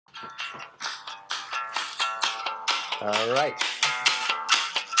All right.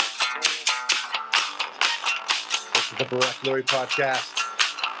 This is the Barack Lurie podcast.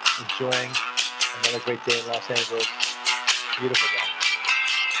 Enjoying another great day in Los Angeles. Beautiful day.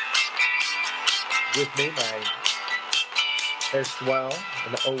 With me, my erstwhile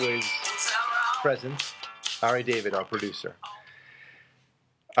and always present Ari David, our producer.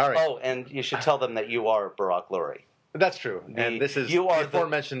 All right. Oh, and you should tell them that you are Barack Lurie. That's true. And this is the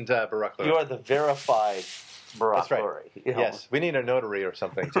aforementioned Barack Lurie. You are the verified Barack That's right. Lurie. Yes, we need a notary or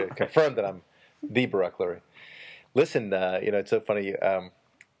something to confirm that I'm the Barack Lurie. Listen, it's so funny.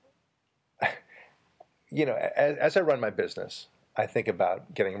 As I run my business, I think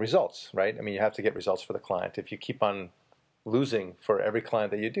about getting results, right? I mean, you have to get results for the client. If you keep on losing for every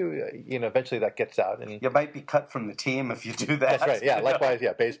client that you do, eventually that gets out. And you might be cut from the team if you do that. That's right. Yeah. Likewise,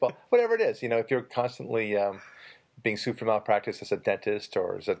 yeah. Baseball, whatever it is. If you're constantly being sued for malpractice as a dentist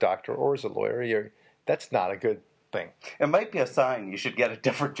or as a doctor or as a lawyer, that's not a good thing. It might be a sign you should get a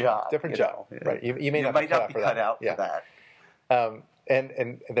different job. Right? You may not be cut out for that.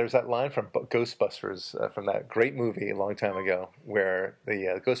 And there's that line from Ghostbusters, from that great movie a long time ago, where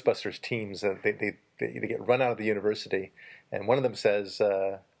the Ghostbusters teams they get run out of the university, and one of them says,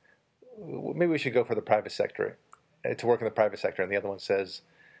 "Maybe we should go for the private sector, to work in the private sector," and the other one says,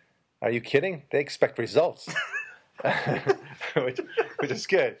 "Are you kidding? They expect results," which is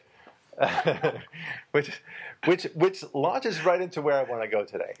good. which launches right into where I want to go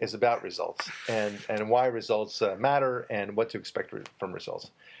today, is about results and why results matter and what to expect from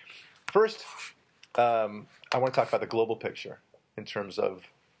results. First, I want to talk about the global picture in terms of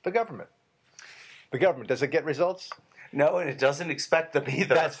the government. The government, does it get results? No, and it doesn't expect them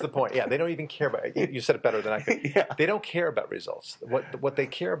either. That's the point. Yeah, they don't even care about it. You said it better than I could. Yeah. They don't care about results. What they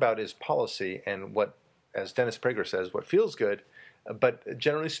care about is policy and what, as Dennis Prager says, what feels good. But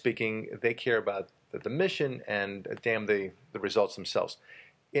generally speaking, they care about the mission and damn the results themselves.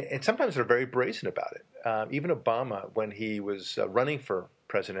 And sometimes they're very brazen about it. Even Obama, when he was running for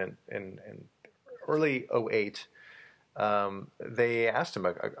president in early 2008, they asked him,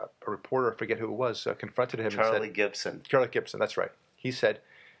 a reporter, I forget who it was, confronted him Charlie and said, Charlie Gibson, that's right. He said,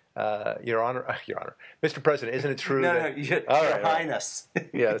 Your Honor, Mr. President, isn't it true that... Your Highness.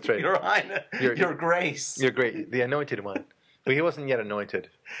 Yeah, that's right. Your Highness. Your Grace. Your Grace, the anointed one. But he wasn't yet anointed.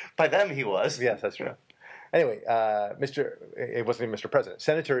 By them he was. Yes, that's true. Anyway, it wasn't even Mr. President.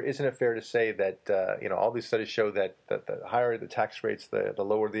 Senator, isn't it fair to say that, all these studies show that the higher the tax rates, the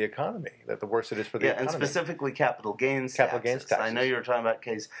lower the economy, that the worse it is for the economy? Yeah, and specifically capital gains taxes. I know you were talking about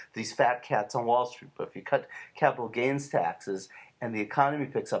these fat cats on Wall Street, but if you cut capital gains taxes and the economy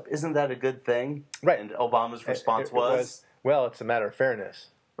picks up, isn't that a good thing? Right. And Obama's response was, well, it's a matter of fairness.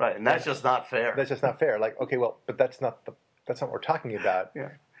 Right, and that's just not fair. That's just not fair. Like, okay, well, but that's not what we're talking about. Yeah.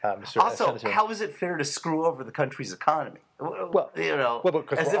 Also, Senator. How is it fair to screw over the country's economy? Well, we're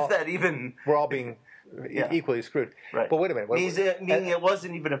all being equally screwed. Right. But wait a minute. Meaning it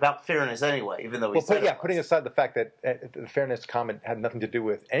wasn't even about fairness anyway, even though he said it was. Putting aside the fact that the fairness comment had nothing to do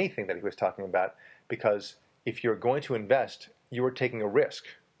with anything that he was talking about, because if you're going to invest, you are taking a risk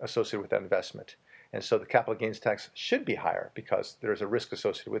associated with that investment. And so the capital gains tax should be higher because there's a risk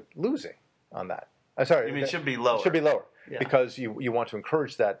associated with losing on that. I'm sorry. You mean it should be lower? It should be lower, yeah. Because you want to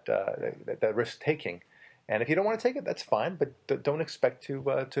encourage that risk taking, and if you don't want to take it, that's fine. But don't expect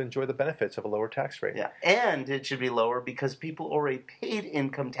to enjoy the benefits of a lower tax rate. Yeah, and it should be lower because people already paid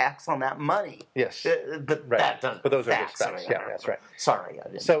income tax on that money. Yes, but right. That doesn't. But those are just facts. Yeah, that's right. Sorry, I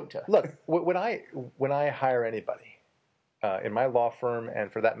didn't. So look, when I hire anybody in my law firm,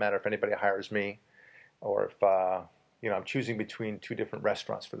 and for that matter, if anybody hires me, or if I'm choosing between two different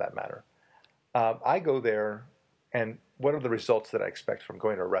restaurants for that matter. I go there, and what are the results that I expect from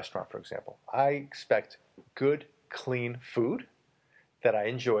going to a restaurant, for example? I expect good, clean food that I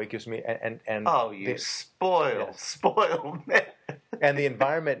enjoy, gives me and oh, you spoiled man. And the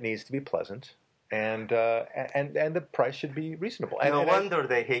environment needs to be pleasant, and the price should be reasonable. No wonder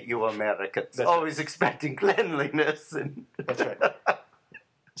they hate you Americans, always expecting cleanliness. That's right.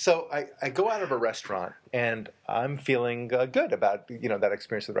 So I go out of a restaurant and I'm feeling good about that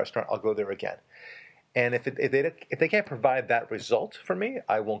experience of the restaurant. I'll go there again, and if they can't provide that result for me,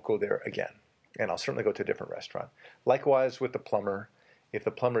 I won't go there again, and I'll certainly go to a different restaurant. Likewise with the plumber, if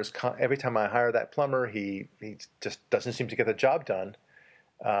the plumber's every time I hire that plumber, he just doesn't seem to get the job done,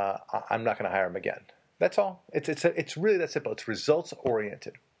 I'm not going to hire him again. That's all. It's really that simple. It's results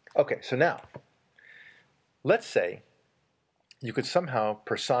oriented. Okay, so now let's say you could somehow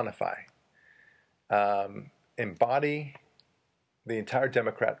personify, embody the entire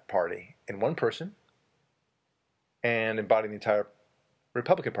Democrat Party in one person and embody the entire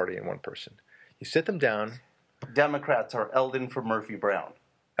Republican Party in one person. You sit them down Democrats are Eldon from Murphy Brown.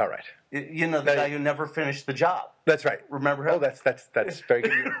 All right. You know, the guy who never finished the job. That's right. Remember him? Oh, that's very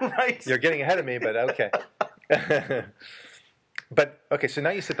good. Right. You're getting ahead of me, but okay. But, okay, so now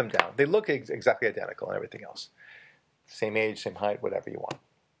you sit them down. They look exactly identical and everything else. Same age, same height, whatever you want.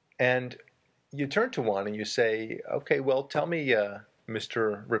 And you turn to one and you say, okay, well, tell me,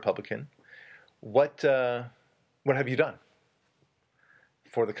 Mr. Republican, what have you done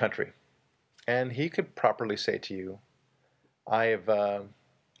for the country? And he could properly say to you, I have,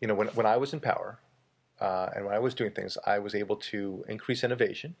 when I was in power and when I was doing things, I was able to increase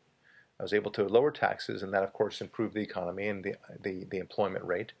innovation. I was able to lower taxes, and that, of course, improved the economy and the employment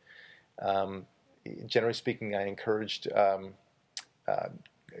rate. Generally speaking, I encouraged, the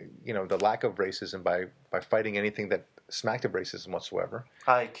lack of racism by fighting anything that smacked of racism whatsoever.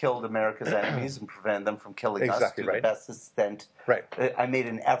 I killed America's enemies and prevented them from killing us to the best extent. Right. I made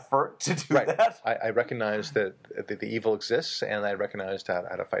an effort to do that. I recognized that the evil exists, and I recognized how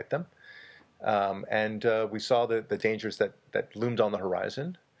to fight them. And we saw the dangers that loomed on the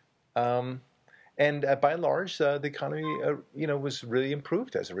horizon. And by and large, the economy, was really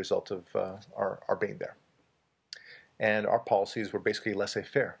improved as a result of our being there. And our policies were basically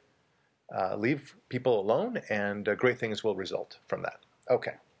laissez-faire. Leave people alone, and great things will result from that.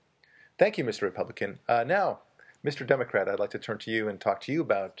 Okay. Thank you, Mr. Republican. Now, Mr. Democrat, I'd like to turn to you and talk to you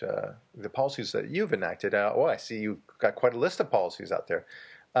about the policies that you've enacted. I see you've got quite a list of policies out there.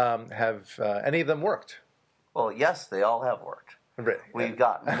 Have any of them worked? Well, yes, they all have worked. Really? We've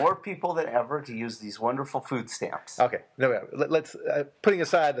got more people than ever to use these wonderful food stamps. Okay. No, let's putting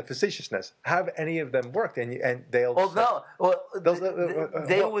aside the facetiousness, have any of them worked? And they'll. Well, no. Well,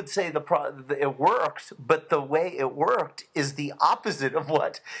 they would say it worked, but the way it worked is the opposite of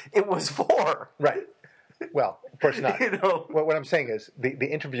what it was for. Right. Well, of course not. What I'm saying is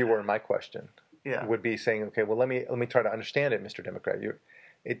the interviewer in my question would be saying, okay, well, let me try to understand it, Mr. Democrat.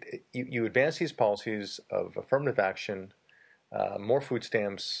 You advance these policies of affirmative action. More food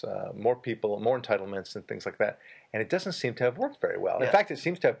stamps, more people, more entitlements, and things like that. And it doesn't seem to have worked very well. In fact, it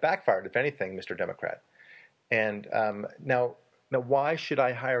seems to have backfired, if anything, Mr. Democrat. And now, why should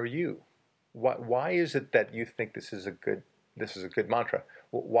I hire you? Why is it that you think this is a good mantra?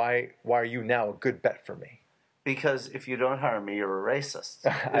 Why are you now a good bet for me? Because if you don't hire me, you're a racist.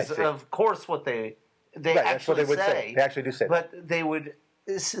 Of course, what they right, actually that's what they would say. They actually do say that. But they would.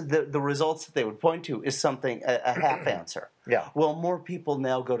 The results that they would point to is something, a half answer. Yeah. Well, more people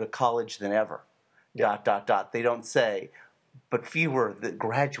now go to college than ever. ... They don't say, but fewer that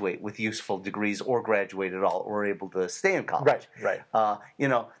graduate with useful degrees or graduate at all or are able to stay in college. Right. Well,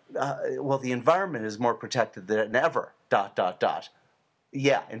 the environment is more protected than ever. ...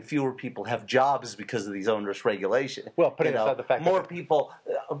 Yeah, and fewer people have jobs because of these onerous regulations. Well, putting aside the fact more people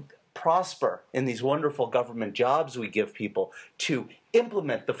prosper in these wonderful government jobs we give people to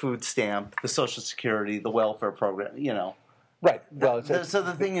implement the food stamp, the Social Security, the welfare program, Right. Well, so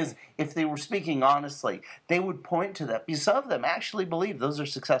the thing is, if they were speaking honestly, they would point to that because some of them actually believe those are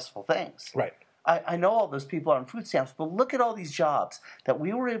successful things. Right. I know all those people are on food stamps, but look at all these jobs that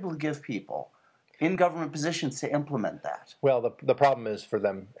we were able to give people in government positions to implement that. Well, the problem is for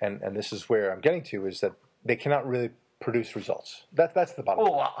them, and this is where I'm getting to, is that they cannot really produce results. That's the bottom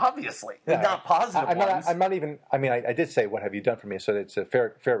line. Well, obviously. Not positive ones. I'm not even, I did say, what have you done for me? So it's a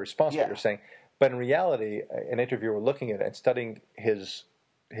fair response to what you're saying. But in reality, an interviewer looking at it and studying his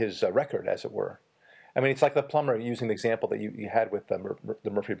record, as it were. It's like the plumber, using the example that you had with the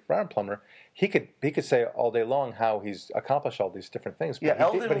Murphy Brown plumber. He could say all day long how he's accomplished all these different things, but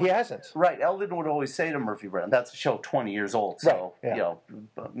he hasn't. Right. Eldon would always say to Murphy Brown, that's a show 20 years old, so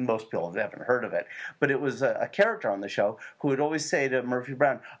most people haven't heard of it. But it was a character on the show who would always say to Murphy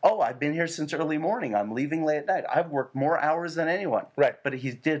Brown, I've been here since early morning. I'm leaving late at night. I've worked more hours than anyone. Right. But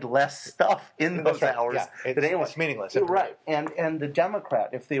he did less stuff in those hours than anyone. It's meaningless. Right. And the Democrat,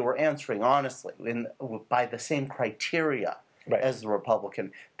 if they were answering honestly, by the same criteria as the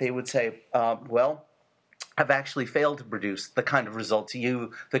Republican, they would say, I've actually failed to produce the kind of results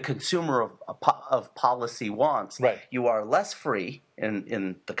you, the consumer of policy, wants. Right. You are less free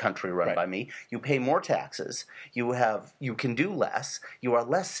in the country run by me. You pay more taxes. You can do less. You are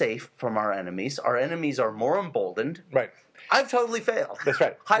less safe from our enemies. Our enemies are more emboldened. Right. I've totally failed. That's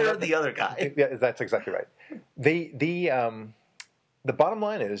right. Hire the other guy. Yeah, that's exactly right. The bottom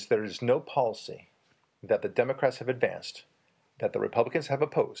line is there is no policy that the Democrats have advanced that the Republicans have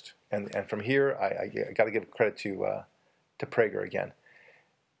opposed, and from here I got to give credit to Prager again.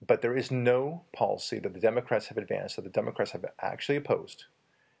 But there is no policy that the Democrats have advanced that the Democrats have actually opposed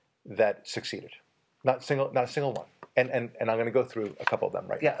that succeeded. Not a single one. And I'm going to go through a couple of them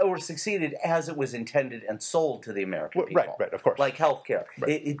right now. Yeah, or succeeded as it was intended and sold to the American people. Right, of course. Like healthcare.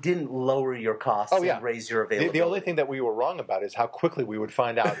 Right. It didn't lower your costs and raise your availability. The only thing that we were wrong about is how quickly we would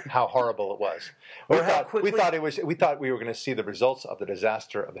find out how horrible it was. We thought we were going to see the results of the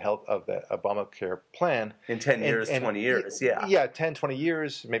disaster of the Obamacare plan in 10 years, 20 years, yeah. Yeah, 10, 20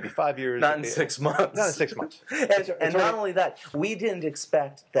 years, maybe 5 years. Not in 6 months. Not in 6 months. And not only that, we didn't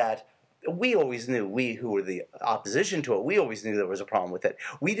expect that. We always knew, we who were the opposition to it, we always knew there was a problem with it.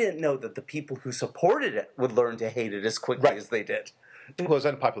 We didn't know that the people who supported it would learn to hate it as quickly as they did. Well, it was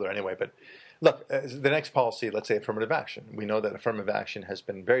unpopular anyway, but look, the next policy, let's say affirmative action. We know that affirmative action has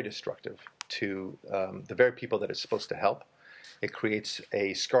been very destructive to the very people that it's supposed to help. It creates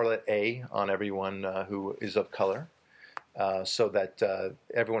a scarlet A on everyone who is of color. So that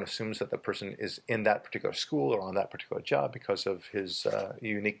everyone assumes that the person is in that particular school or on that particular job because of his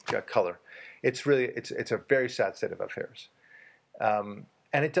unique color. It's a very sad state of affairs, and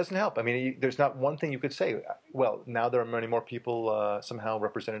it doesn't help. I mean, there's not one thing you could say. Well, now there are many more people somehow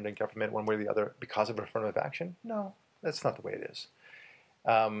represented in government one way or the other because of affirmative action. No, that's not the way it is.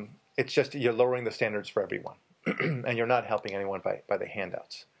 It's just you're lowering the standards for everyone, and you're not helping anyone by the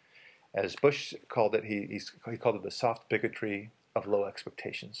handouts. As Bush called it, he called it the soft bigotry of low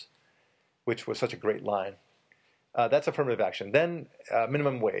expectations, which was such a great line. That's affirmative action. Then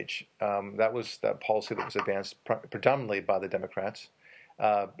minimum wage. That was that policy that was advanced predominantly by the Democrats.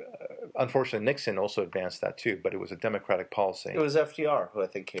 Unfortunately, Nixon also advanced that too, but it was a Democratic policy. It was FDR who I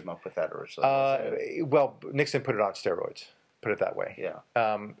think came up with that originally. Well, Nixon put it on steroids. Put it that way. Yeah.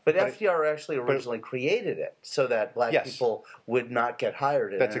 But FDR actually originally created it so that black people would not get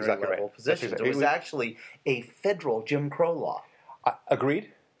hired in entry-level positions. It was actually a federal Jim Crow law.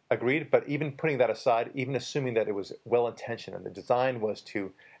 Agreed. But even putting that aside, even assuming that it was well-intentioned and the design was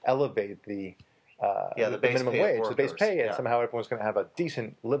to elevate the minimum wage, the base pay, and somehow everyone's going to have a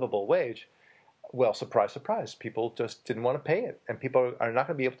decent, livable wage, well, surprise, surprise, people just didn't want to pay it. And people are not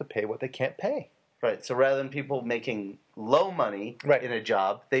going to be able to pay what they can't pay. Right. So rather than people making low money in a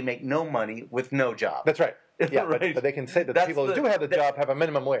job, they make no money with no job. That's right. Yeah, right. But they can say that the people who do have the job have a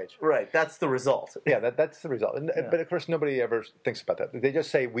minimum wage. Right. That's the result. Yeah, that's the result. But of course, nobody ever thinks about that. They just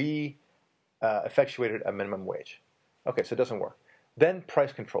say we effectuated a minimum wage. Okay, so it doesn't work. Then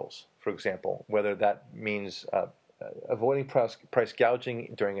price controls, for example, whether that means avoiding price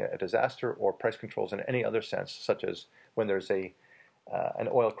gouging during a disaster or price controls in any other sense, such as when there's an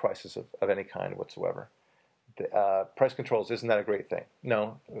oil crisis of any kind whatsoever. Price controls, isn't that a great thing?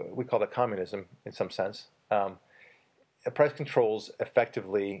 No, we call it communism in some sense. Price controls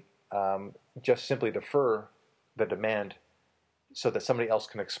effectively just simply defer the demand so that somebody else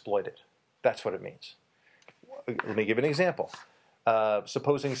can exploit it. That's what it means. Let me give an example.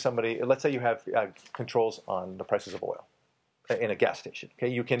 Supposing let's say you have controls on the prices of oil in a gas station.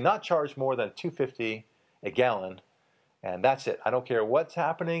 Okay, you cannot charge more than $2.50 a gallon. And that's it. I don't care what's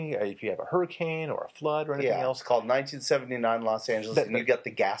happening, if you have a hurricane or a flood or anything else. It's called 1979 Los Angeles, and you get the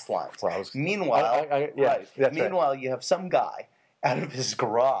gas lines. Well, Meanwhile, you have some guy out of his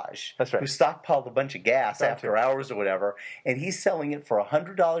garage who stockpiled a bunch of gas after hours or whatever, and he's selling it for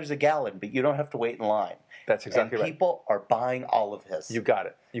 $100 a gallon, but you don't have to wait in line. That's exactly right. And people are buying all of his. You got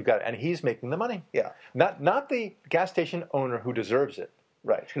it. And he's making the money. Yeah. Not the gas station owner who deserves it.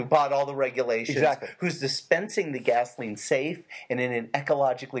 Right, who bought all the regulations, who's dispensing the gasoline safe and in an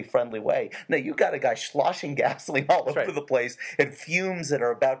ecologically friendly way. Now, you got a guy sloshing gasoline all over the place and fumes that are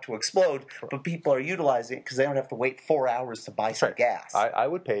about to explode, but people are utilizing it because they don't have to wait 4 hours to buy some gas. I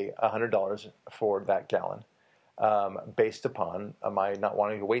would pay $100 for that gallon based upon my not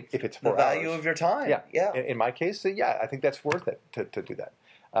wanting to wait if it's 4 hours. The value of your time. Yeah. In my case, I think that's worth it to do that.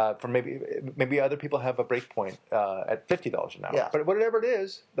 For maybe other people have a break point at $50 an hour. Yeah. But whatever it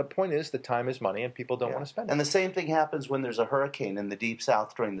is, the point is the time is money and people don't want to spend it. And the same thing happens when there's a hurricane in the Deep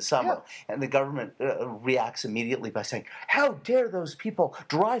South during the summer. And the government reacts immediately by saying, how dare those people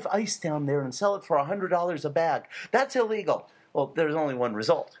drive ice down there and sell it for $100 a bag? That's illegal. Well, there's only one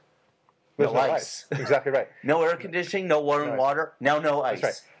result. No ice. Exactly right. No air conditioning, no warm water, now no ice.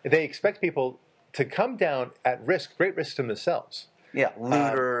 That's right. They expect people to come down at risk, great risk to themselves. Yeah,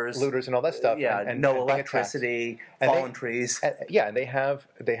 looters and all that stuff. Yeah, and no electricity, fallen trees. And they have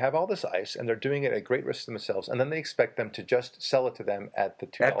all this ice, and they're doing it at great risk to themselves. And then they expect them to just sell it to them at the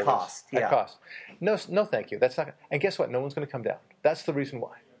 $2 at cost. At cost. No, thank you. That's not. And guess what? No one's going to come down. That's the reason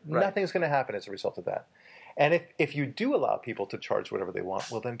why. Right. Nothing's going to happen as a result of that. And if you do allow people to charge whatever they want,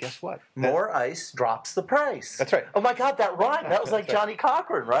 well, then guess what? More ice drops the price. That's right. Oh, my God, that rhymed. That was like Johnny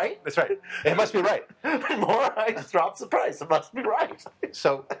Cochran, right? That's right. It must be right. More ice drops the price. It must be right.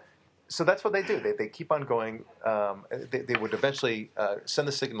 So So that's what they do. They keep on going. They would eventually send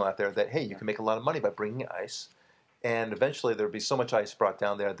the signal out there that, hey, you can make a lot of money by bringing ice. And eventually there would be so much ice brought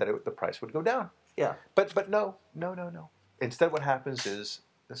down there that the price would go down. Yeah. But no. Instead what happens is,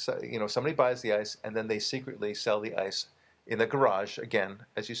 somebody buys the ice and then they secretly sell the ice in the garage, again,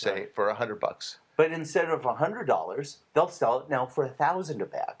 as you say, for $100. But instead of $100, they'll sell it now for $1,000 a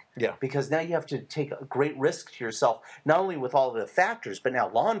bag. Yeah. Because now you have to take a great risk to yourself, not only with all the factors, but now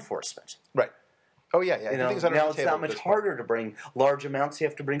law enforcement. Right. Oh yeah. Now it's that much harder to bring large amounts. You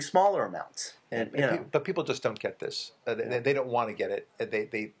have to bring smaller amounts. But people just don't get this. They don't want to get it.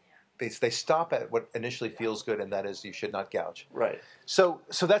 They stop at what initially feels good, and that is you should not gouge. Right. So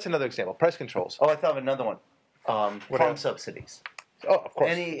that's another example. Price controls. Oh, I thought of another one. Farm subsidies. Oh, of course.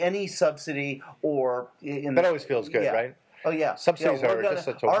 Any subsidy or that always feels good, right? Oh yeah, subsidies are just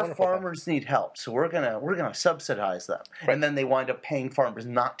such a our wonderful farmers thing. Need help, so we're gonna subsidize them, right. And then they wind up paying farmers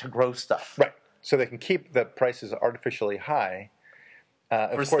not to grow stuff, right? So they can keep the prices artificially high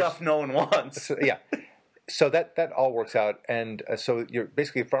for stuff no one wants. Yeah, so that all works out, and so you're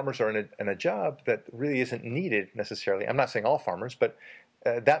basically farmers are in a job that really isn't needed necessarily. I'm not saying all farmers, but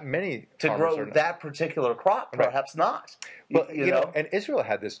that many to grow that particular crop, perhaps not. Well, you know, and Israel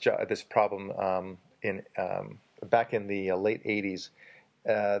had this problem back in the late '80s.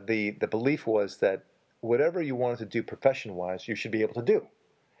 The belief was that whatever you wanted to do profession-wise, you should be able to do.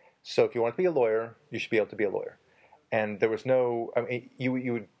 So if you wanted to be a lawyer, you should be able to be a lawyer, and there was no. I mean,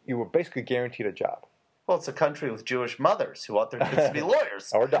 you were basically guaranteed a job. Well, it's a country with Jewish mothers who want their kids to be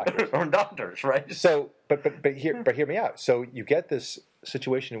lawyers or doctors, right? So, but hear me out. So you get this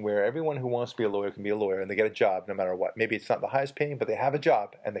situation where everyone who wants to be a lawyer can be a lawyer, and they get a job no matter what. Maybe it's not the highest paying, but they have a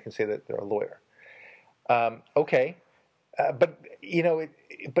job, and they can say that they're a lawyer. Okay, but you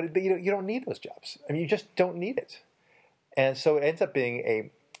don't need those jobs. I mean, you just don't need it, and so it ends up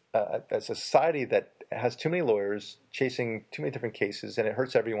being a society that has too many lawyers chasing too many different cases, and it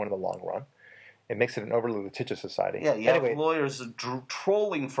hurts everyone in the long run. It makes it an overly litigious society. Yeah, you have lawyers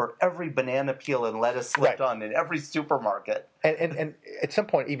trolling for every banana peel and lettuce slipped on in every supermarket. And at some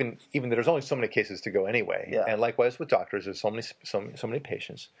point, even there's only so many cases to go anyway. Yeah. And likewise with doctors, there's so many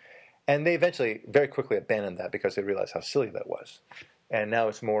patients, and they eventually very quickly abandoned that because they realized how silly that was. And now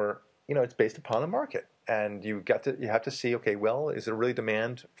it's more, it's based upon the market, and you have to see, okay, well, is there really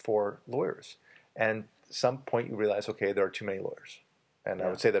demand for lawyers? And at some point you realize, okay, there are too many lawyers. And I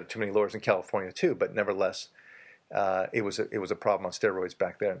would say there are too many lawyers in California too, but nevertheless, it was a problem on steroids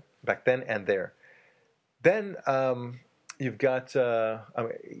back then and there. Then you've got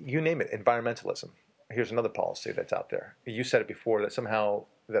you name it, environmentalism. Here's another policy that's out there. You said it before that somehow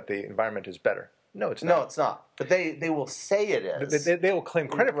that the environment is better. No, it's not. No, it's not. But they will say it is. They will claim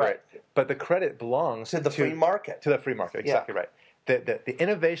credit for it, but the credit belongs to the free market. To the free market, exactly right. The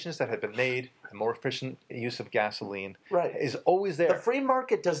innovations that have been made, the more efficient use of gasoline, is always there. The free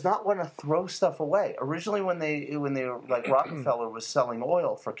market does not want to throw stuff away. Originally, when they like Rockefeller was selling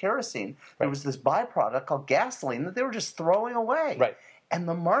oil for kerosene, there was this byproduct called gasoline that they were just throwing away. Right. And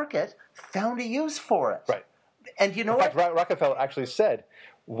the market found a use for it. Right. And you know what? In fact, Rockefeller actually said,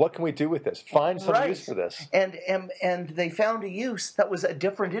 what can we do with this? Find some use for this. And they found a use that was a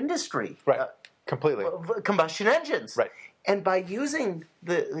different industry. Right. Completely. Combustion engines. Right. And by using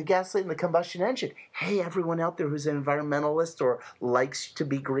the gasoline and the combustion engine, hey, everyone out there who's an environmentalist or likes to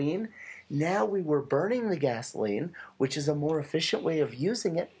be green, now we were burning the gasoline, which is a more efficient way of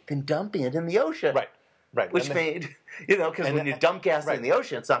using it than dumping it in the ocean. Right. Which made, because when you dump gasoline in the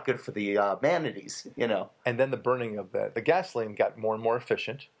ocean, it's not good for the manatees, And then the burning of the gasoline got more and more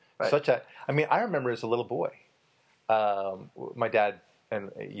efficient. Right. I remember as a little boy, my dad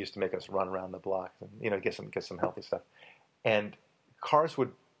used to make us run around the block and, get some healthy stuff. And cars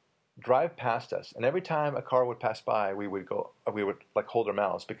would drive past us, and every time a car would pass by, we would like hold our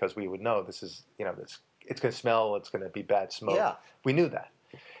mouths because we would know this is, it's going to smell, it's going to be bad smoke. Yeah. We knew that.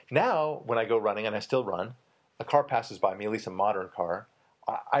 Now, when I go running, and I still run, a car passes by me, at least a modern car,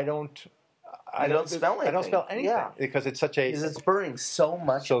 I don't smell anything. I don't smell anything because it's because it's burning so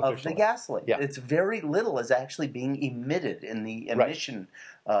much of the gasoline. Yeah. It's very little is actually being emitted in the emission,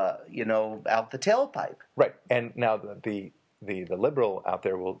 out the tailpipe. Right. And now the liberal out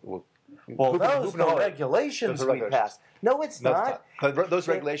there will. Well, those no regulations we passed. No, it's not. Those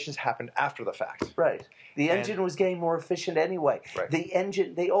regulations happened after the fact. Right. The engine was getting more efficient anyway. Right. The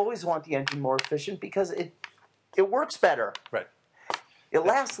engine, they always want the engine more efficient because it works better. Right. It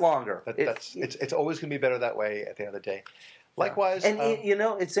lasts longer. It's always going to be better that way at the end of the day. Likewise, and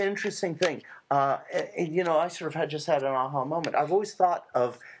it's an interesting thing. I sort of just had an aha moment. I've always thought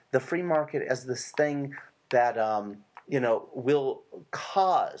of the free market as this thing that will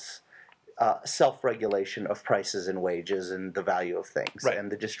cause self-regulation of prices and wages and the value of things Right.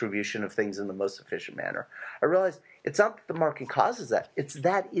 and the distribution of things in the most efficient manner. I realized it's not that the market causes that. It's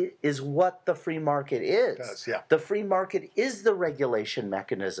that it is what the free market is. It does, yeah. The free market is the regulation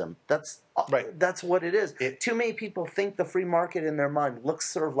mechanism. That's Right. That's what it is. Too many people think the free market in their mind looks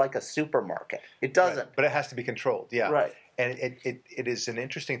sort of like a supermarket. It doesn't. Right. But it has to be controlled, yeah. Right. And it is an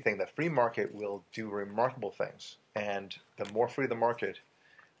interesting thing. The free market will do remarkable things. And the more free the market,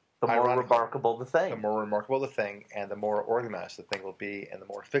 The more remarkable the thing. the more remarkable the thing, and the more organized the thing will be, and the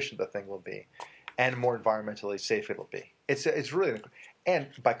more efficient the thing will be, and more environmentally safe it'll be. It's really, and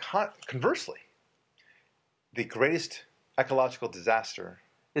conversely, the greatest ecological disaster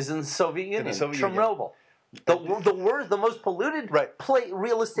is in the Soviet Union. Chernobyl. The most polluted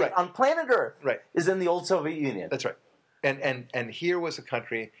real estate on planet Earth is in the old Soviet Union. That's right. And here was a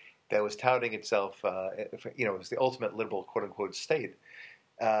country that was touting itself, it was the ultimate liberal, quote unquote, state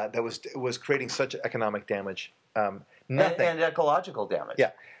that was creating such economic damage. Nothing and ecological damage.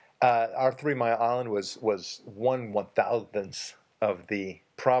 Yeah, our 3 Mile Island was 1/1000th of the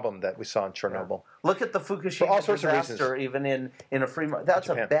problem that we saw in Chernobyl. Look at the Fukushima disaster, even in a free market. That's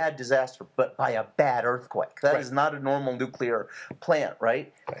a bad disaster, but by a bad earthquake. That is not a normal nuclear plant,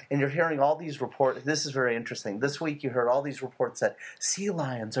 right? And you're hearing all these reports. This is very interesting. This week you heard all these reports that sea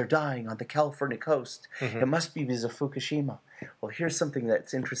lions are dying on the California coast. Mm-hmm. It must be because of Fukushima. Well, here's something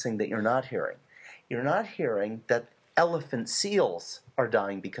that's interesting that you're not hearing. You're not hearing that elephant seals are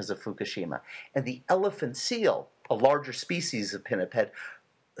dying because of Fukushima. And the elephant seal, a larger species of pinniped,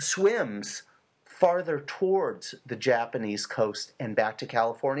 swims farther towards the Japanese coast and back to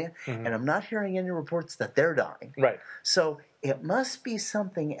California, and I'm not hearing any reports that they're dying. Right. So it must be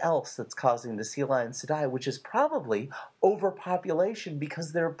something else that's causing the sea lions to die, which is probably overpopulation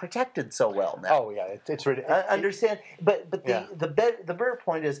because they're protected so well now. Oh yeah, it's ridiculous. I understand, but the better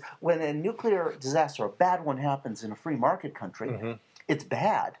point is when a nuclear disaster, a bad one, happens in a free market country, it's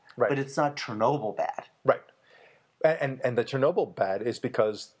bad, but it's not Chernobyl bad. Right. And the Chernobyl bad is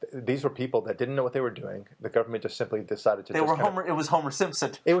because these were people that didn't know what they were doing. The government just simply decided to. It was Homer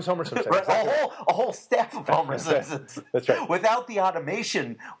Simpson. It was Homer Simpson. Right? Exactly. A whole staff of Homer Simpsons. That's right. Without the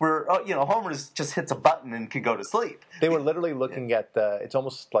automation, where Homer just hits a button and can go to sleep. They were literally looking at it's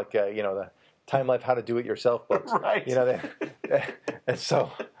almost like the Time Life How to Do It Yourself books. Right. And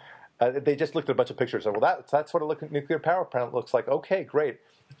so they just looked at a bunch of pictures. Well, that's what a nuclear power plant looks like. Okay, great.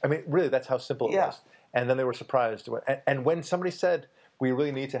 I mean, really, that's how simple it was. And then they were surprised. And when somebody said, we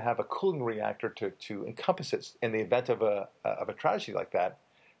really need to have a cooling reactor to encompass it in the event of a tragedy like that,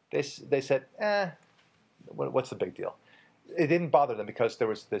 they said, what's the big deal? It didn't bother them because there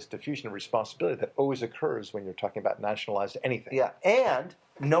was this diffusion of responsibility that always occurs when you're talking about nationalized anything. Yeah, and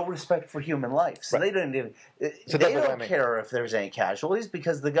no respect for human life. So they don't care if there's any casualties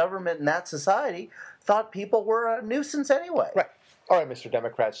because the government in that society thought people were a nuisance anyway. Right. All right, Mr.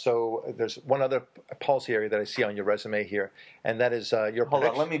 Democrat. So there's one other policy area that I see on your resume here, and that is your. Hold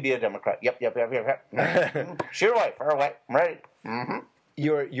on, let me be a Democrat. Yep. Shoot away, far away. I'm ready. Mm-hmm.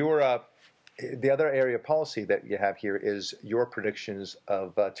 The other area of policy that you have here is your predictions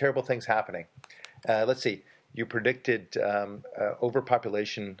of terrible things happening. Let's see. You predicted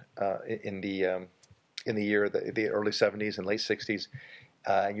overpopulation in the early 70s and late 60s,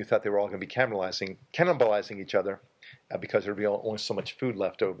 and you thought they were all going to be cannibalizing each other. Because there'd be only so much food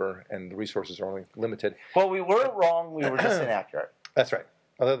left over, and the resources are only limited. Well, we weren't wrong. We were just inaccurate. That's right.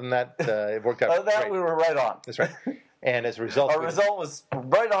 Other than that, it worked out. Other than that, great. we were right on. That's right. And as a result, our result was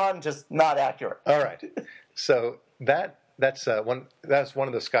right on, just not accurate. All right. So that's one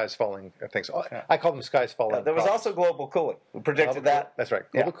of the skies falling things. I call them skies falling. There was also global cooling. We predicted that. That's right.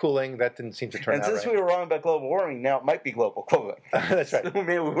 Global cooling, that didn't seem to turn out right. And since we were wrong about global warming, now it might be global cooling. That's right.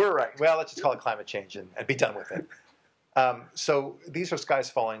 Maybe we were right. Well, let's just call it climate change and be done with it. So these are skies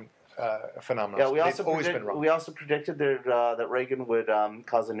falling phenomena. Yeah, we also predicted that Reagan would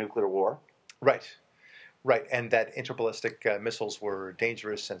cause a nuclear war. Right, and that interballistic missiles were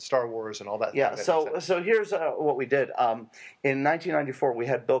dangerous, and Star Wars and all that. Yeah, so here's what we did. In 1994, we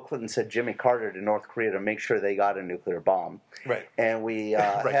had Bill Clinton send Jimmy Carter to North Korea to make sure they got a nuclear bomb. Right. And we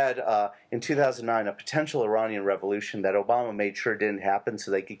had, in 2009, a potential Iranian revolution that Obama made sure didn't happen so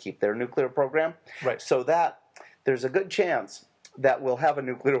they could keep their nuclear program. Right. So there's a good chance that we'll have a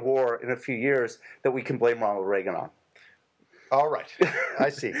nuclear war in a few years that we can blame Ronald Reagan on. All right, I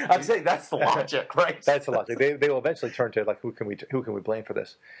see. I'm saying that's the logic, right? That's the logic. They will eventually turn to who can we blame for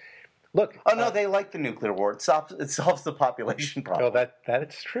this? Look. Oh no, they like the nuclear war. It solves the population problem. Oh,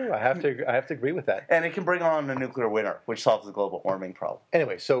 that's true. I have to agree with that. And it can bring on a nuclear winter, which solves the global warming problem.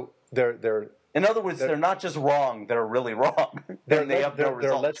 Anyway, so they're In other words, they're not just wrong; they're really wrong. There results.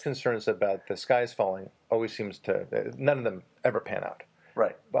 are less concerns about the skies falling. Always seems to none of them ever pan out.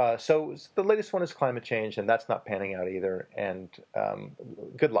 Right. So the latest one is climate change, and that's not panning out either. And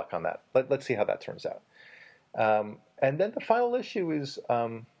good luck on that. Let's see how that turns out. And then the final issue is,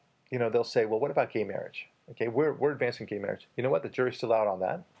 they'll say, well, what about gay marriage? Okay, we're advancing gay marriage. You know what? The jury's still out on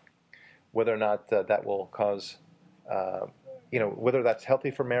that. Whether or not that will cause, whether that's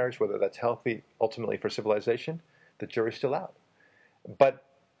healthy for marriage, whether that's healthy ultimately for civilization, the jury's still out. But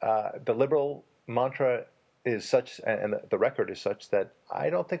the liberal mantra is such, and the record is such, that I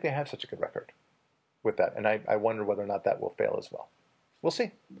don't think they have such a good record with that. And I wonder whether or not that will fail as well. We'll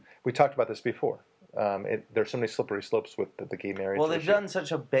see. We talked about this before. There's so many slippery slopes with the gay marriage. Well, they've done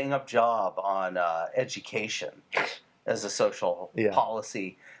such a bang-up job on education as a social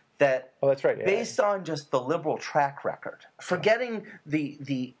policy that that's right. Based on just the liberal track record, forgetting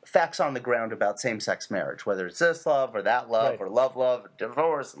the facts on the ground about same-sex marriage, whether it's this love or that love or love,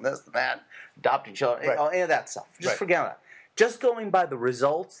 divorce and this and that, adopting children, any of that stuff. Just forget that. Just going by the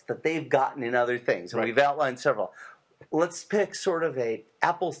results that they've gotten in other things, and we've outlined several. Let's pick sort of a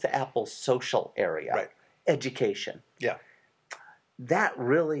apples-to-apples social area, education. Yeah. That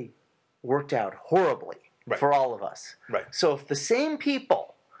really worked out horribly for all of us. Right. So if the same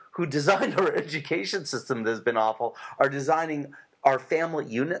people who designed our education system that has been awful are designing our family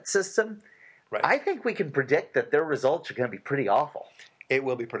unit system, I think we can predict that their results are going to be pretty awful. It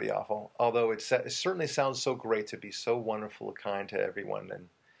will be pretty awful, although it certainly sounds so great to be so wonderful, kind to everyone,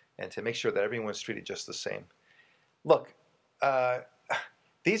 and to make sure that everyone's treated just the same. Look, the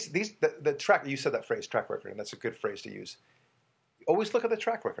track, you said that phrase, track record, and that's a good phrase to use. Always look at the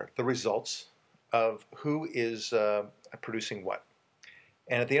track record, the results of who is producing what.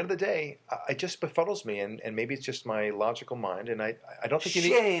 And at the end of the day, it just befuddles me, and maybe it's just my logical mind, and I don't think you need...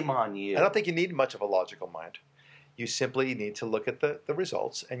 Shame on you. I don't think you need much of a logical mind. You simply need to look at the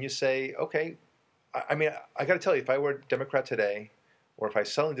results, and you say, okay, I mean, I got to tell you, if I were a Democrat today, or if I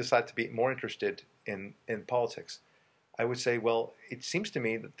suddenly decide to be more interested in politics, I would say, well, it seems to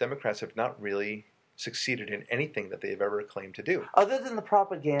me that Democrats have not really succeeded in anything that they've ever claimed to do. Other than the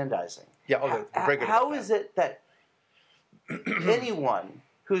propagandizing. Yeah, very good. How is it that anyone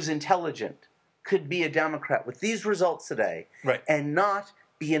who's intelligent could be a Democrat with these results today and not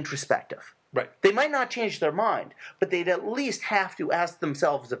be introspective? Right. They might not change their mind, but they'd at least have to ask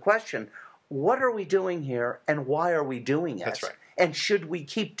themselves the question, what are we doing here and why are we doing it? That's right. And should we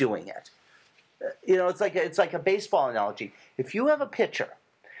keep doing it? It's like a baseball analogy. If you have a pitcher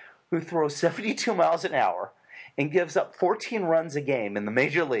who throws 72 miles an hour and gives up 14 runs a game in the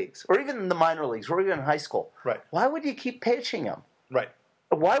major leagues, or even in the minor leagues, or even in high school, why would you keep pitching him? Right.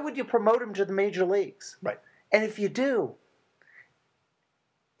 Why would you promote him to the major leagues? Right. And if you do,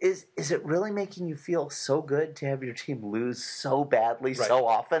 is it really making you feel so good to have your team lose so badly so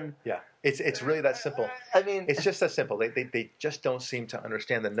often? Yeah. It's really that simple. I mean, it's just that simple. They just don't seem to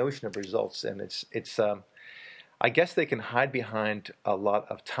understand the notion of results, and it's I guess they can hide behind a lot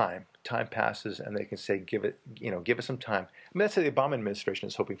of time. Time passes, and they can say, give us some time. I mean, that's what the Obama administration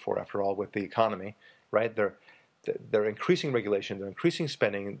is hoping for, after all, with the economy, right? They're increasing regulation, they're increasing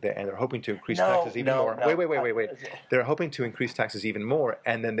spending, and they're hoping to increase taxes even more. Wait. They're hoping to increase taxes even more,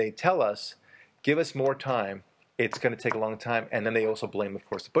 and then they tell us, give us more time. It's going to take a long time. And then they also blame, of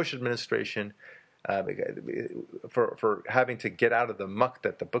course, the Bush administration for having to get out of the muck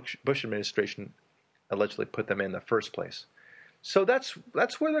that the Bush administration allegedly put them in the first place. So that's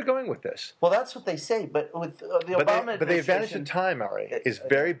where they're going with this. Well, that's what they say, but with the Obama administration... But the advantage of time, Ari, is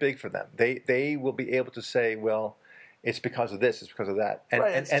very big for them. They will be able to say, well, it's because of this, it's because of that.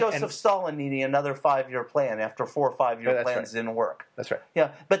 It's Joseph Stalin needing another 5-year plan after 4 5-year plans didn't work. That's right.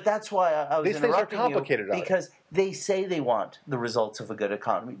 Yeah, but that's why I was These things are complicated, you, because they say they want the results of a good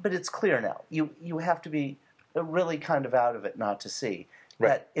economy, but it's clear now. You have to be really kind of out of it not to see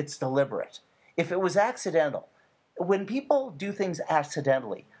that it's deliberate. If it was accidental, when people do things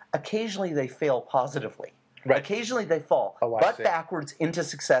accidentally, occasionally they fail positively. Right. Occasionally they fall backwards into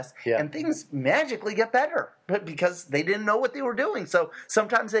success, and things magically get better because they didn't know what they were doing. So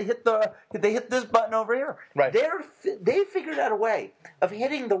sometimes they hit this button over here. Right. They figured out a way of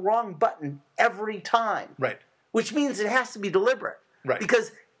hitting the wrong button every time. Right. Which means it has to be deliberate. Right.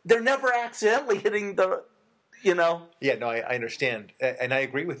 Because they're never accidentally hitting the, Yeah, no, I understand, and I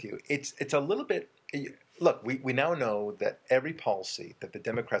agree with you. It's a little bit. Look, we now know that every policy that the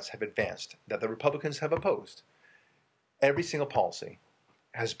Democrats have advanced, that the Republicans have opposed, every single policy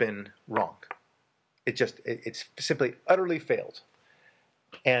has been wrong. It's simply utterly failed.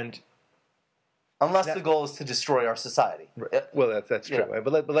 And Unless the goal is to destroy our society. Right. Well, that's true. Yeah.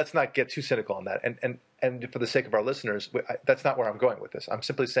 But let's not get too cynical on that. And for the sake of our listeners, that's not where I'm going with this. I'm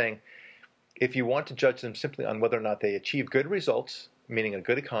simply saying, if you want to judge them simply on whether or not they achieve good results, meaning a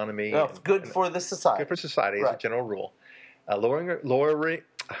good economy, good for the society, good for society as a general rule,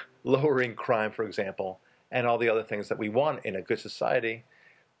 lowering crime, for example, and all the other things that we want in a good society,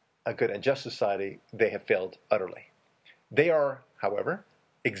 a good and just society, they have failed utterly. They are, however,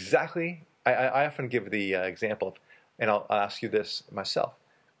 exactly. I often give the example of, and I'll ask you this myself: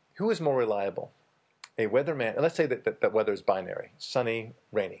 who is more reliable, a weatherman? Let's say that weather is binary: sunny,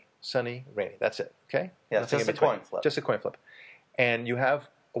 rainy. Sunny, rainy. That's it. Okay. Yeah, nothing just a coin flip. Just a coin flip. And you have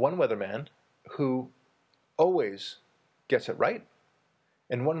one weatherman who always gets it right,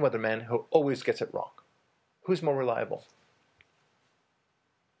 and one weatherman who always gets it wrong. Who's more reliable?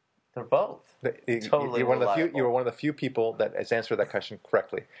 They're both. Totally you're one reliable. You are one of the few people that has answered that question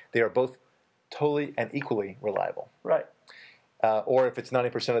correctly. They are both totally and equally reliable. Right. Or if it's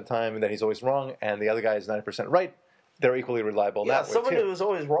 90% of the time that he's always wrong, and the other guy is 90% right, they're equally reliable. Yeah, that way someone too. who is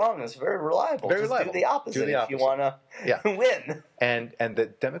always wrong is very reliable. Very Just reliable. Do the opposite if you want to win. And the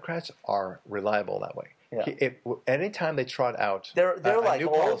Democrats are reliable that way. Yeah. Anytime they trot out they're like new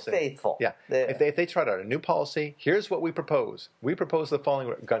old policy, faithful. Yeah. If they trot out a new policy, here's what we propose. We propose the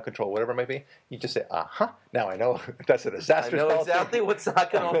following: gun control, whatever it might be. You just say, now I know that's a disastrous policy. I know policy. exactly what's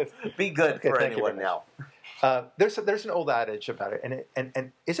not going to be good for anyone now. There's an old adage about it,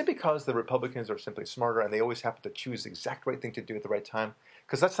 and is it because the Republicans are simply smarter and they always happen to choose the exact right thing to do at the right time?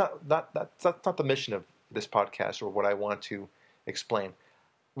 Because that's not the mission of this podcast or what I want to explain.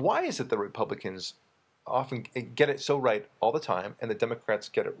 Why is it the Republicans often get it so right all the time, and the Democrats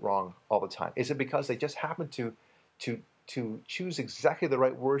get it wrong all the time? Is it because they just happen to choose exactly the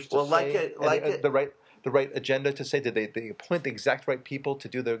right words to say, the right agenda to say? Did they appoint the exact right people to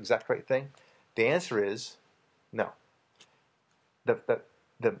do the exact right thing? The answer is no.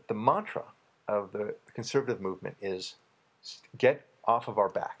 The mantra of the conservative movement is get off of our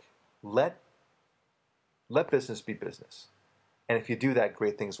back. Let business be business. And if you do that,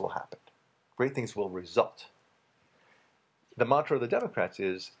 great things will happen. Great things will result. The mantra of the Democrats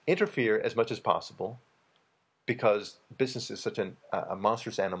is interfere as much as possible, because business is such a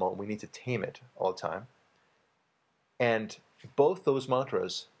monstrous animal and we need to tame it all the time. And both those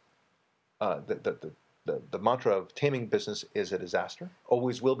mantras, the mantra of taming business is a disaster,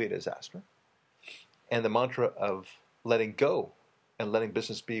 always will be a disaster. And the mantra of letting go and letting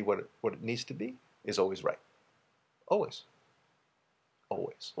business be what it needs to be is always right. Always.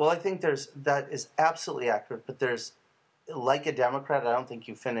 Always. Well, I think that is absolutely accurate, but there's, like a Democrat, I don't think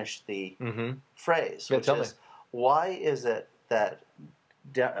you finished the phrase, which is, why is it that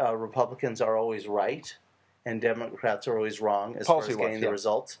Republicans are always right and Democrats are always wrong as far as getting the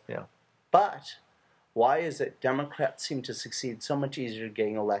results? Yeah. But why is it Democrats seem to succeed so much easier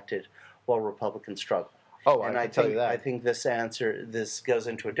getting elected while Republicans struggle? Oh, and I can tell you that. I think this goes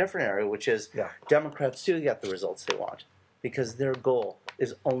into a different area, which is Democrats do get the results they want because their goal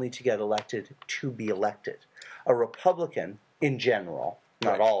is only to get elected to be elected. A Republican, in general,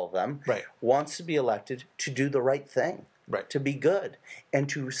 not all of them, wants to be elected to do the right thing, to be good, and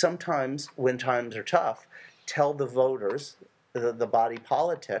to sometimes, when times are tough, tell the voters, the body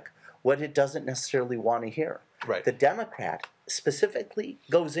politic, what it doesn't necessarily want to hear. Right. The Democrat specifically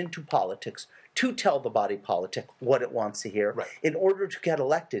goes into politics to tell the body politic what it wants to hear in order to get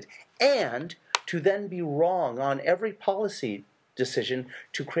elected, and to then be wrong on every policy decision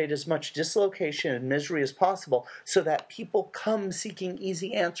to create as much dislocation and misery as possible so that people come seeking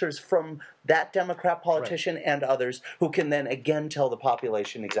easy answers from that Democrat politician and others who can then again tell the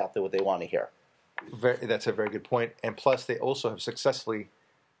population exactly what they want to hear. That's a very good point. And plus, they also have successfully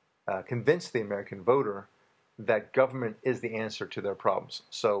convinced the American voter that government is the answer to their problems.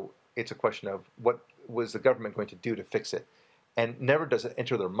 So it's a question of what was the government going to do to fix it? And never does it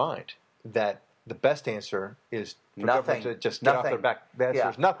enter their mind that the best answer is for government to just get off their back. The answer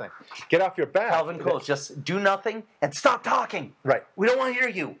is nothing. Get off your back. Calvin Coolidge, just do nothing and stop talking. Right. We don't want to hear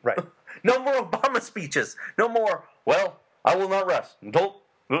you. Right. No more Obama speeches. No more, well, I will not rest until...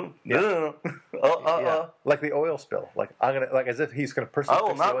 Like the oil spill. Like as if he's going to personally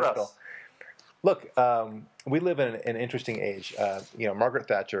fix the oil spill. Look, we live in an interesting age. Margaret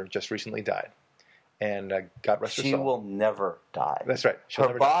Thatcher just recently died, and God rest her soul. She will never die. That's right.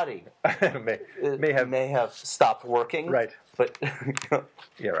 Her body may have stopped working. Right. But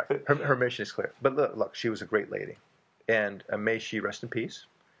yeah, right. Her mission is clear. But look, she was a great lady, and may she rest in peace.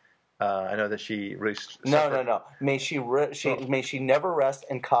 I know that she really suffered. No. May she never rest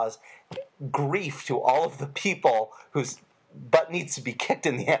and cause grief to all of the people whose butt needs to be kicked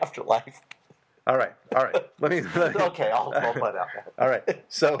in the afterlife. All right. Let me Okay, I'll put out. All right.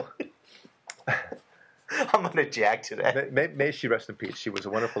 So I'm going to jag today. may she rest in peace. She was a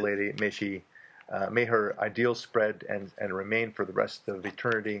wonderful lady. May her ideals spread and remain for the rest of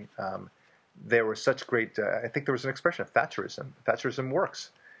eternity. There were such great. I think there was an expression of Thatcherism. Thatcherism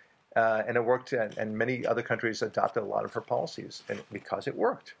works, and it worked. And many other countries adopted a lot of her policies, and because it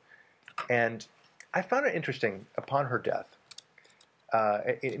worked. And I found it interesting. Upon her death,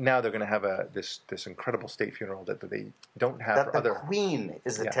 now they're going to have this incredible state funeral that they don't have. That the Queen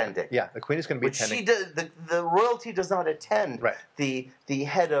is attending. Yeah, the Queen is going to be attending. She does. The royalty does not attend. Right. The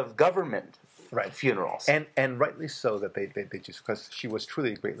head of government. Right. Funerals. And rightly so that they just, because she was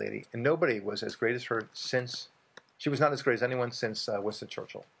truly a great lady, and nobody was as great as her since. She was not as great as anyone since Winston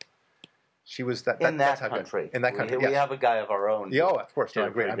Churchill. She was in that country. In that country, we have a guy of our own. Yeah, of course, no,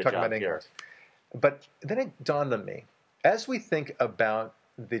 great. I'm talking about England. But then it dawned on me, as we think about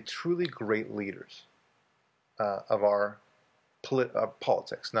the truly great leaders of our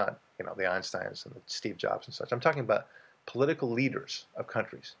politics, not the Einsteins and the Steve Jobs and such. I'm talking about political leaders of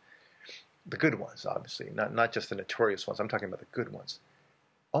countries. The good ones, obviously, not just the notorious ones. I'm talking about the good ones.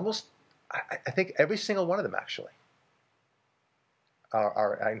 Almost, I think every single one of them actually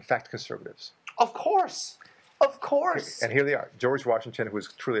are in fact conservatives. Of course. And here they are. George Washington, who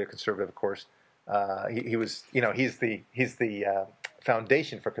was truly a conservative, of course. He was, he's the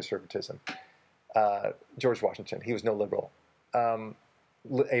foundation for conservatism. George Washington, he was no liberal.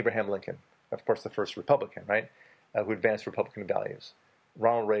 Abraham Lincoln, of course, the first Republican, right, who advanced Republican values.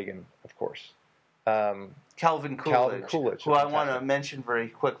 Ronald Reagan, of course. Calvin Coolidge, who I want to mention very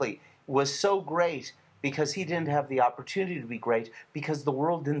quickly, was so great because he didn't have the opportunity to be great because the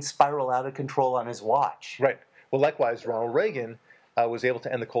world didn't spiral out of control on his watch. Right. Well, likewise, Ronald Reagan was able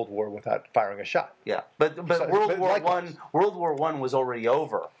to end the Cold War without firing a shot. Yeah, but World War I was already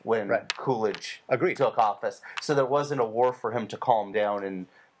over when Coolidge took office, so there wasn't a war for him to calm down and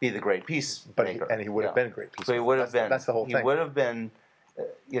be the great peacemaker. And he would have been a great peacemaker. So he would have been. That's the whole thing. He would have been.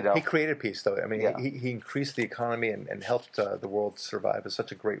 He created peace, though. I mean, he increased the economy and helped the world survive in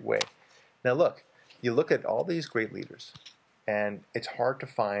such a great way. Now, you look at all these great leaders, and it's hard to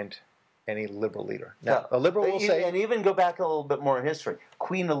find any liberal leader. Now, a liberal will say, and even go back a little bit more in history.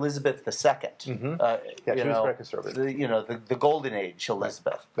 Queen Elizabeth II. Mm-hmm. She was very conservative. The Golden Age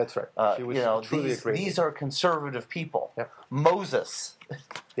Elizabeth. Right. That's right. She was truly a great these leader. are conservative people. Yep. Moses.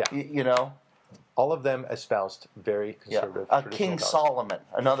 Yeah. All of them espoused very conservative. Yeah. King Solomon,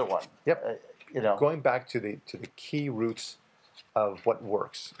 another one. Yep. Going back to the key roots of what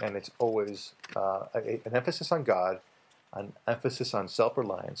works, and it's always an emphasis on God, an emphasis on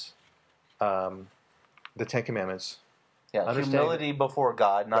self-reliance, the Ten Commandments. Yeah, humility before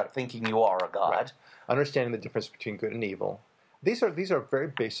God, not thinking you are a God. Right. Understanding the difference between good and evil. These are very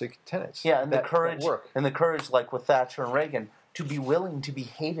basic tenets. Yeah, and that the courage, work. like with Thatcher and Reagan, to be willing to be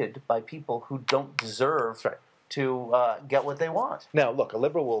hated by people who don't deserve to get what they want. Now, look, a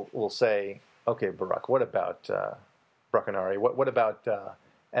liberal will say, okay, Barack, what about Bruckner? What about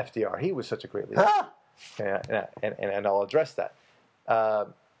FDR? He was such a great leader. And I'll address that.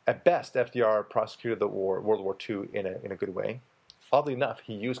 At best, FDR prosecuted the war, World War II, in a good way. Oddly enough,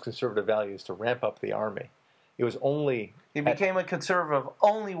 he used conservative values to ramp up the army. It was only... He became a conservative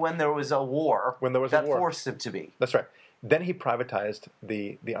only when there was a war that forced him to be. That's right. Then he privatized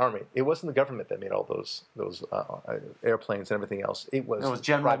the army. It wasn't the government that made all those airplanes and everything else. It was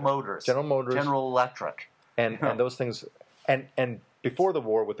General Motors. General Electric. And those things... And before the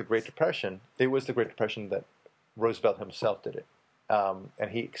war, with the Great Depression, it was the Great Depression that Roosevelt himself did it.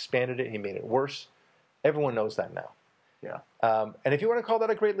 And he expanded it. He made it worse. Everyone knows that now. Yeah. And if you want to call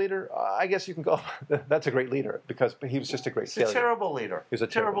that a great leader, I guess you can go. That's a great leader because he was just a great failure. He's a terrible leader. He was a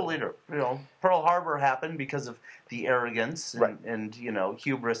terrible leader. Pearl Harbor happened because of the arrogance and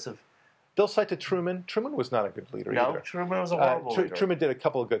hubris of. They'll cite to Truman. Truman was not a good leader either. No, Truman was a horrible leader. Truman did a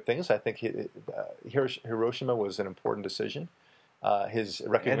couple of good things. I think Hiroshima was an important decision. His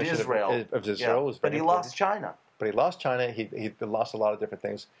recognition of Israel was very important. But he lost China. He lost a lot of different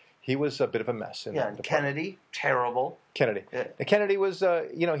things. He was a bit of a mess. And Kennedy, terrible. Kennedy was,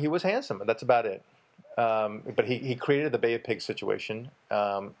 he was handsome, and that's about it. But he created the Bay of Pigs situation,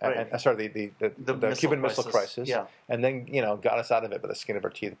 the Cuban Missile Crisis, and then got us out of it by the skin of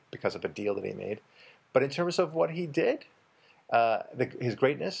our teeth because of a deal that he made. But in terms of what he did, his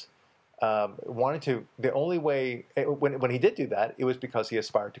greatness, the only way when he did do that, it was because he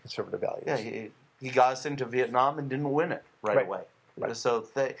aspired to conservative values. Yeah, he got us into Vietnam and didn't win it right away. Right. So,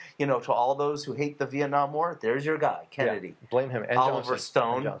 to all those who hate the Vietnam War, there's your guy, Kennedy. Yeah, blame him. And Oliver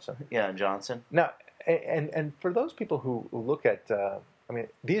Stone. And Johnson. Yeah, and Johnson. Now, and for those people who look at,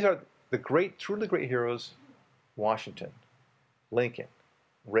 these are truly great heroes, Washington, Lincoln,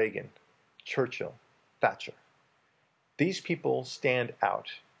 Reagan, Churchill, Thatcher. These people stand out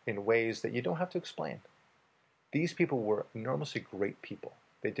in ways that you don't have to explain. These people were enormously great people.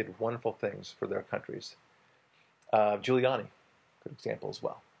 They did wonderful things for their countries. Giuliani, good example as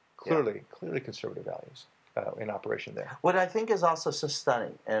well. Clearly conservative values in operation there. What I think is also so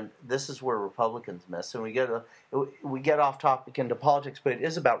stunning, and this is where Republicans miss, and we get off topic into politics, but it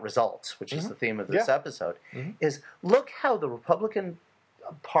is about results, which is the theme of this episode, is look how the Republican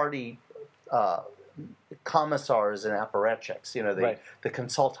Party commissars and apparatchiks, the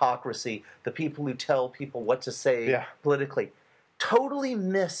consultocracy, the people who tell people what to say politically, totally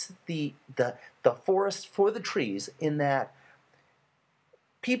miss the forest for the trees in that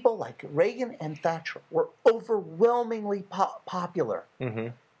people like Reagan and Thatcher were overwhelmingly popular.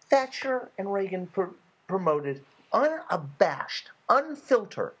 Thatcher and Reagan promoted unabashed,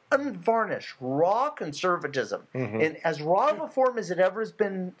 unfiltered, unvarnished, raw conservatism, and as raw of a form as it ever has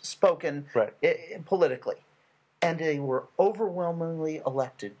been spoken politically. And they were overwhelmingly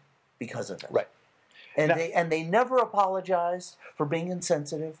elected because of it. And they never apologized for being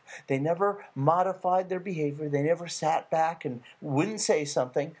insensitive. They never modified their behavior. They never sat back and wouldn't say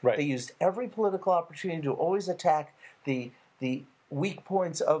something. They used every political opportunity to always attack the weak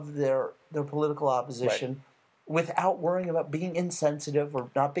points of their political opposition without worrying about being insensitive or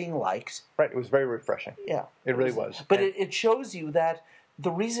not being liked. It was very refreshing. Yeah. It really was. But it shows you that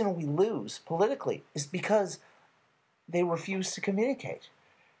the reason we lose politically is because they refuse to communicate.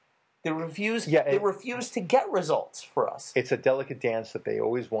 They refuse to get results for us. It's a delicate dance that they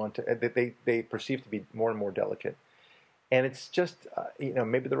always want to. That they perceive to be more and more delicate, and it's just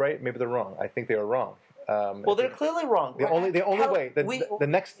maybe they're right, maybe they're wrong. I think they are wrong. Well, they're clearly wrong. The only way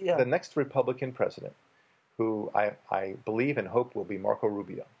the next Republican president, who I believe and hope will be Marco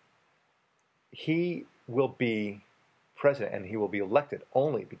Rubio, he will be president and he will be elected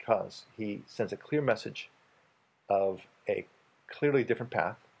only because he sends a clear message of a clearly different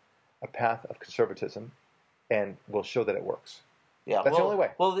path. A path of conservatism, and will show that it works. Yeah, that's the only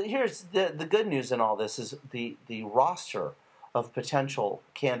way. Well, here's the good news in all this is the roster of potential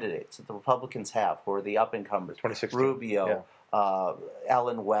candidates that the Republicans have, who are the up-and-comers, 2016. Rubio,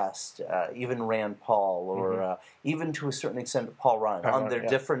 Allen West, even Rand Paul, or even to a certain extent Paul Ryan, on their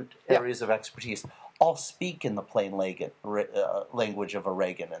different areas of expertise, all speak in the plain language of a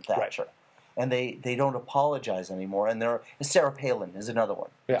Reagan and Thatcher. And they don't apologize anymore. And Sarah Palin is another one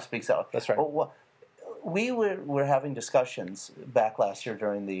who speaks out. That's right. Well, we were having discussions back last year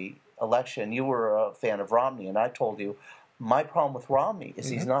during the election. You were a fan of Romney, and I told you my problem with Romney is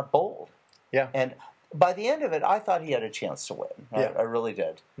he's not bold. Yeah. And by the end of it, I thought he had a chance to win. I really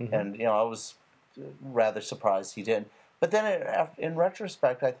did. And I was rather surprised he did. But then in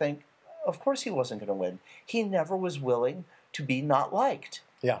retrospect, I think, of course he wasn't going to win. He never was willing to be not liked.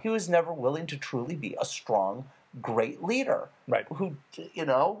 Yeah. He was never willing to truly be a strong, great leader. Who,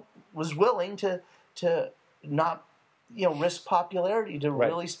 was willing to not, risk popularity to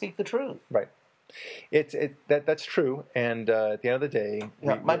really speak the truth. That's true. And at the end of the day,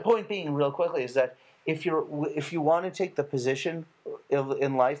 my point being, real quickly, is that if you want to take the position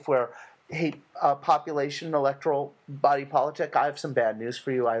in life where, hey, population, electoral body politic, I have some bad news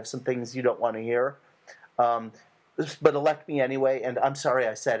for you. I have some things you don't want to hear. But elect me anyway, and I'm sorry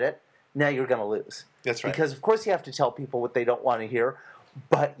I said it. Now you're going to lose. That's right. Because, of course, you have to tell people what they don't want to hear,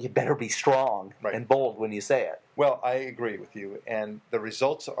 but you better be strong and bold when you say it. Well, I agree with you. And the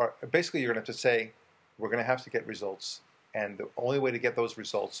results are – basically you're going to have to say we're going to have to get results, and the only way to get those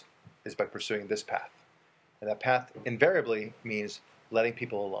results is by pursuing this path. And that path invariably means letting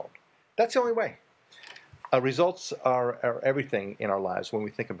people alone. That's the only way. Results are everything in our lives when we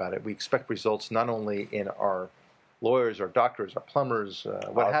think about it. We expect results not only in our – lawyers, our doctors, our plumbers,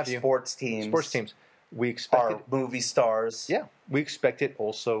 what have you. Sports teams. We expect our movie stars. Yeah. We expect it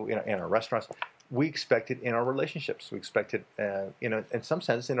also in our restaurants. We expect it in our relationships. We expect it, in some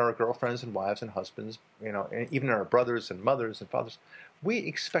sense, in our girlfriends and wives and husbands, and even in our brothers and mothers and fathers. We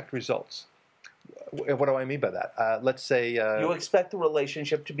expect results. What do I mean by that? Let's say... you expect the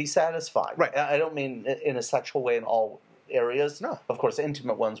relationship to be satisfying. I don't mean in a sexual way in all areas. No, of course,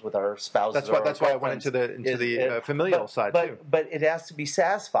 intimate ones with our spouses. That's why I went into the familial side too. But it has to be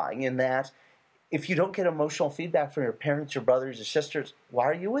satisfying in that if you don't get emotional feedback from your parents, your brothers, your sisters, why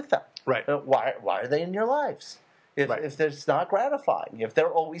are you with them? Why are they in your lives? If it's not gratifying, if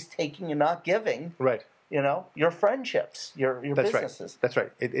they're always taking and not giving, your friendships, your That's businesses. Right. That's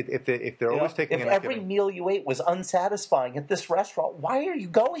right. If they're always taking if every meal you ate was unsatisfying at this restaurant, why are you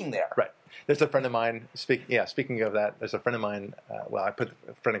going there? Right. There's a friend of mine. Speaking of that, there's a friend of mine. Well, I put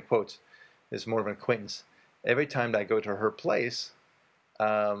a friend in quotes. Is more of an acquaintance. Every time I go to her place,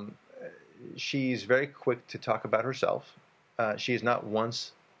 she's very quick to talk about herself. She has not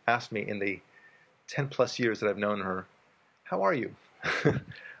once asked me in the 10+ years that I've known her, "How are you?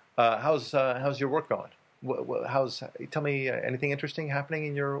 How's your work going? Tell me anything interesting happening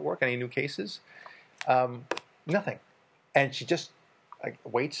in your work? Any new cases?" Nothing. And she just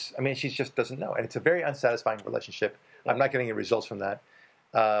waits. I mean, she just doesn't know, and it's a very unsatisfying relationship. Yeah. I'm not getting any results from that,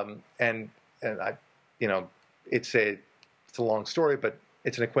 and I, it's a long story, but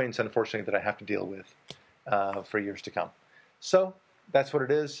it's an acquaintance, unfortunately, that I have to deal with for years to come. So that's what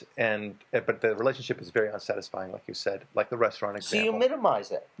it is, but the relationship is very unsatisfying, like you said, like the restaurant example. So you minimize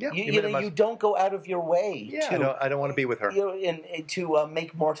it. Yeah, you don't go out of your way. Yeah, I don't want to be with her. To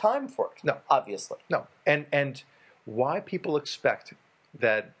make more time for it. No, obviously. No, and why people expect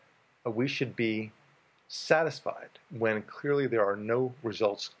that we should be satisfied when clearly there are no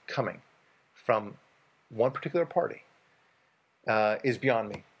results coming from one particular party is beyond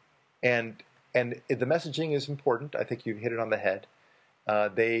me. And the messaging is important. I think you hit it on the head.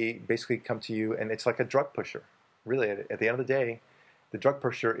 They basically come to you, and it's like a drug pusher. Really, at the end of the day, the drug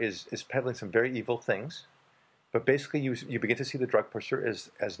pusher is peddling some very evil things. But basically, you begin to see the drug pusher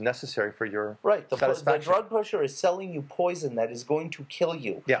as necessary for your satisfaction. The drug pusher is selling you poison that is going to kill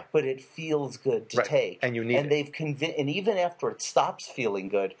you. Yeah. But it feels good to take, and you need it. And even after it stops feeling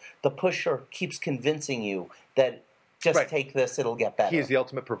good, the pusher keeps convincing you that just take this, it'll get better. He is the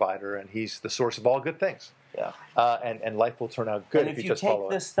ultimate provider, and he's the source of all good things. Yeah. And life will turn out good if you just follow it. And if you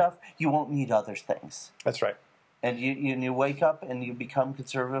take this stuff, you won't need other things. That's right. And you wake up and you become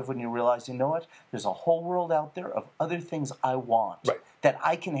conservative when you realize, you know what? There's a whole world out there of other things I want that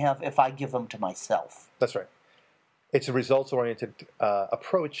I can have if I give them to myself. That's right. It's a results-oriented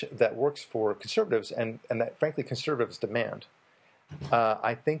approach that works for conservatives and that, frankly, conservatives demand.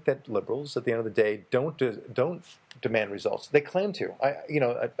 I think that liberals, at the end of the day, don't demand results. They claim to.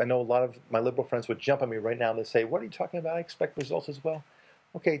 I know a lot of my liberal friends would jump on me right now and they say, "What are you talking about? I expect results as well."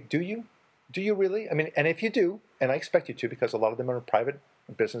 Okay, do you? Do you really? I mean, and if you do, and I expect you to, because a lot of them are private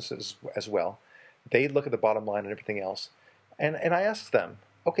businesses as well, they look at the bottom line and everything else. And I ask them,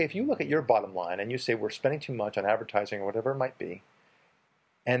 okay, if you look at your bottom line and you say we're spending too much on advertising or whatever it might be,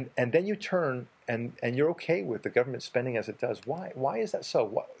 and then you turn and you're okay with the government spending as it does, why is that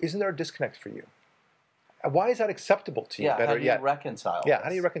so? Isn't there a disconnect for you? Why is that acceptable to you? Yeah, how do you reconcile Yeah, how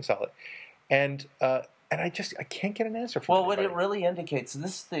do you reconcile it? And I can't get an answer from anybody. What it really indicates, and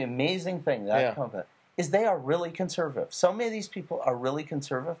this is the amazing thing that I come up with, is they are really conservative. So many of these people are really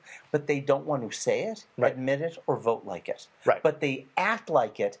conservative, but they don't want to say it, admit it, or vote like it. Right. But they act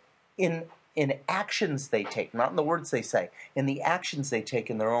like it in actions they take, not in the words they say, in the actions they take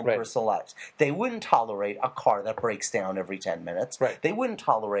in their own personal lives. They wouldn't tolerate a car that breaks down every 10 minutes. Right. They wouldn't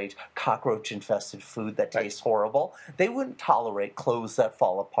tolerate cockroach-infested food that tastes horrible. They wouldn't tolerate clothes that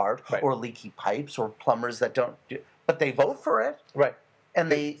fall apart or leaky pipes or plumbers that don't do. But they vote for it. Right.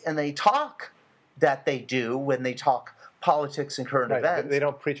 And they talk that they do when they talk politics and current events. They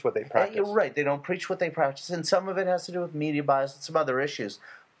don't preach what they practice. You're right. They don't preach what they practice. And some of it has to do with media bias and some other issues.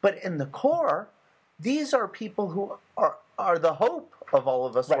 But in the core, these are people who are the hope of all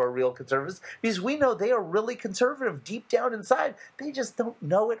of us who are real conservatives, because we know they are really conservative deep down inside. They just don't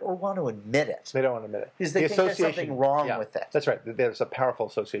know it or want to admit it. They don't want to admit it. Because they think there's something wrong with it. That's right. There's a powerful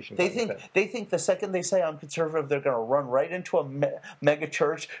association. They think the second they say I'm conservative, they're going to run right into a mega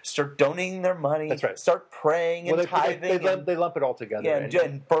church, start donating their money, start praying and tithing. They lump it all together. Yeah,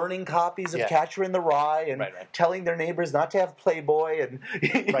 and burning copies of Catcher in the Rye and telling their neighbors not to have Playboy and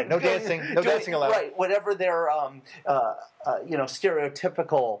no dancing, dancing allowed. Right, whatever their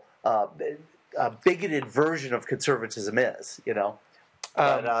stereotypical bigoted version of conservatism is,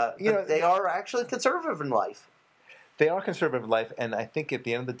 But they are actually conservative in life. They are conservative in life, and I think at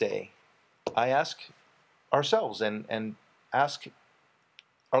the end of the day, I ask ourselves and ask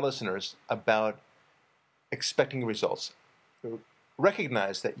our listeners about expecting results.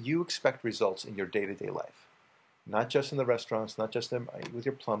 Recognize that you expect results in your day-to-day life, not just in the restaurants, not just with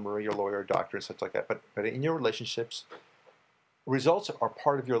your plumber, or your lawyer, or doctor, and such like that, but in your relationships. Results are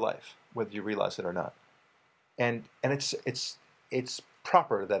part of your life, whether you realize it or not, and it's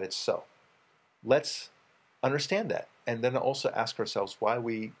proper that it's so. Let's understand that, and then also ask ourselves why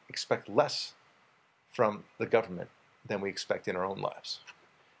we expect less from the government than we expect in our own lives.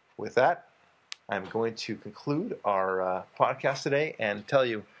 With that, I'm going to conclude our podcast today and tell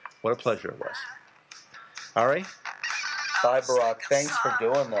you what a pleasure it was. Ari? Bye, Barack. Thanks for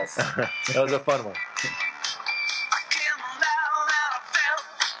doing this. That was a fun one.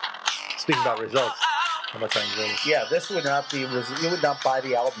 Speaking about results, how much I enjoyed it. Yeah, this would not be. You would not buy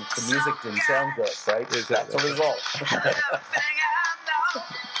the album if the music didn't sound good, right? That's a result.